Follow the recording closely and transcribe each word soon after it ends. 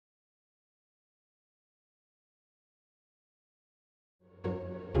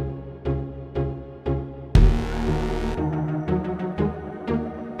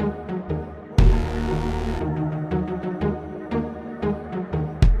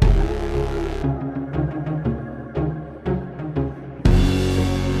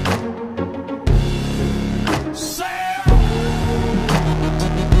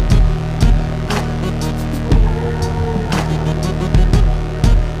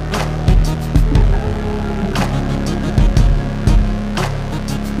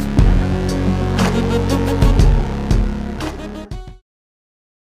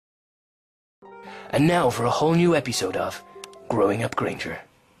And now for a whole new episode of Growing Up Granger.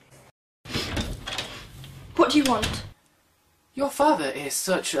 What do you want? Your father is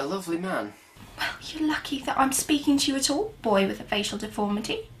such a lovely man. Well, you're lucky that I'm speaking to you at all, boy with a facial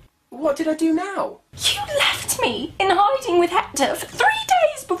deformity. What did I do now? You left me in hiding with Hector for 3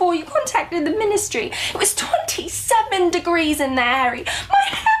 days before you contacted the ministry. It was 27 degrees in there, Harry. My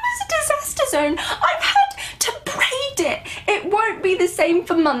hair was a disaster zone. I've had to braid it. It won't be the same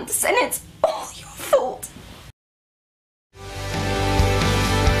for months, and it's all your fault.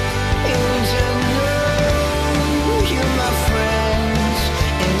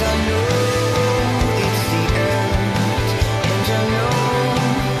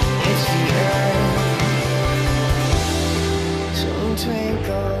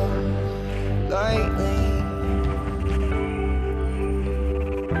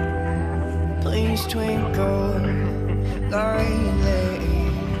 Please twinkle lightly.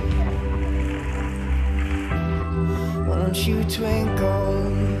 Won't you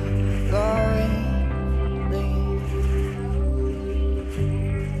twinkle lightly?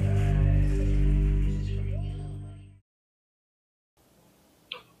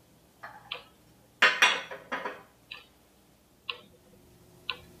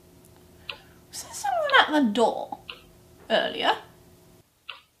 Was there someone at the door earlier?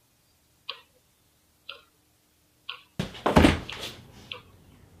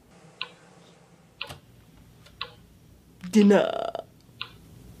 Dinner.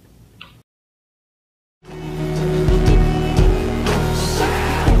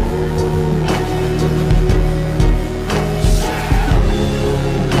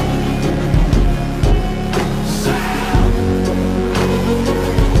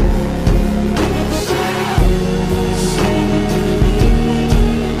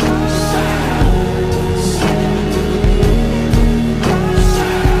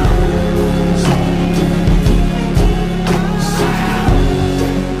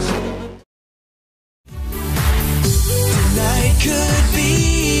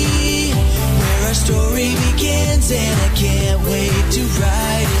 And I can't wait to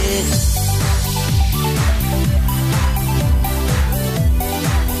write it.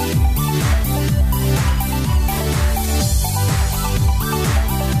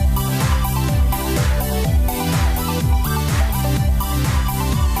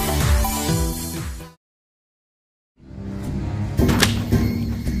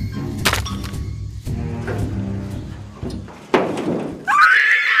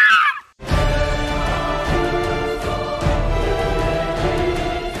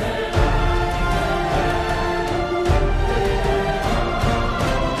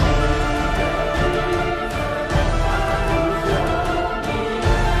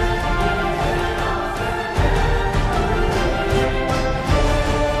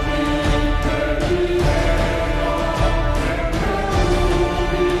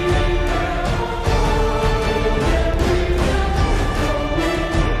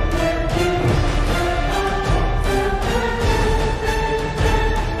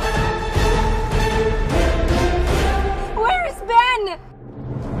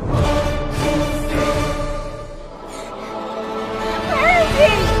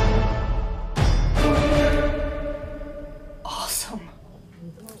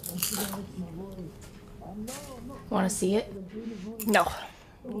 Want to see it? No.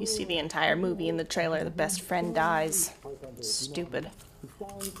 You see the entire movie in the trailer. The best friend dies. Stupid.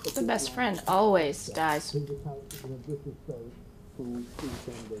 The best friend always dies.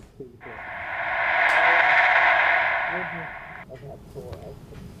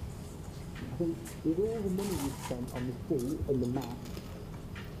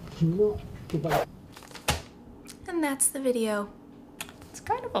 And that's the video. It's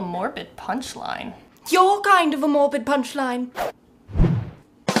kind of a morbid punchline. You're kind of a morbid punchline.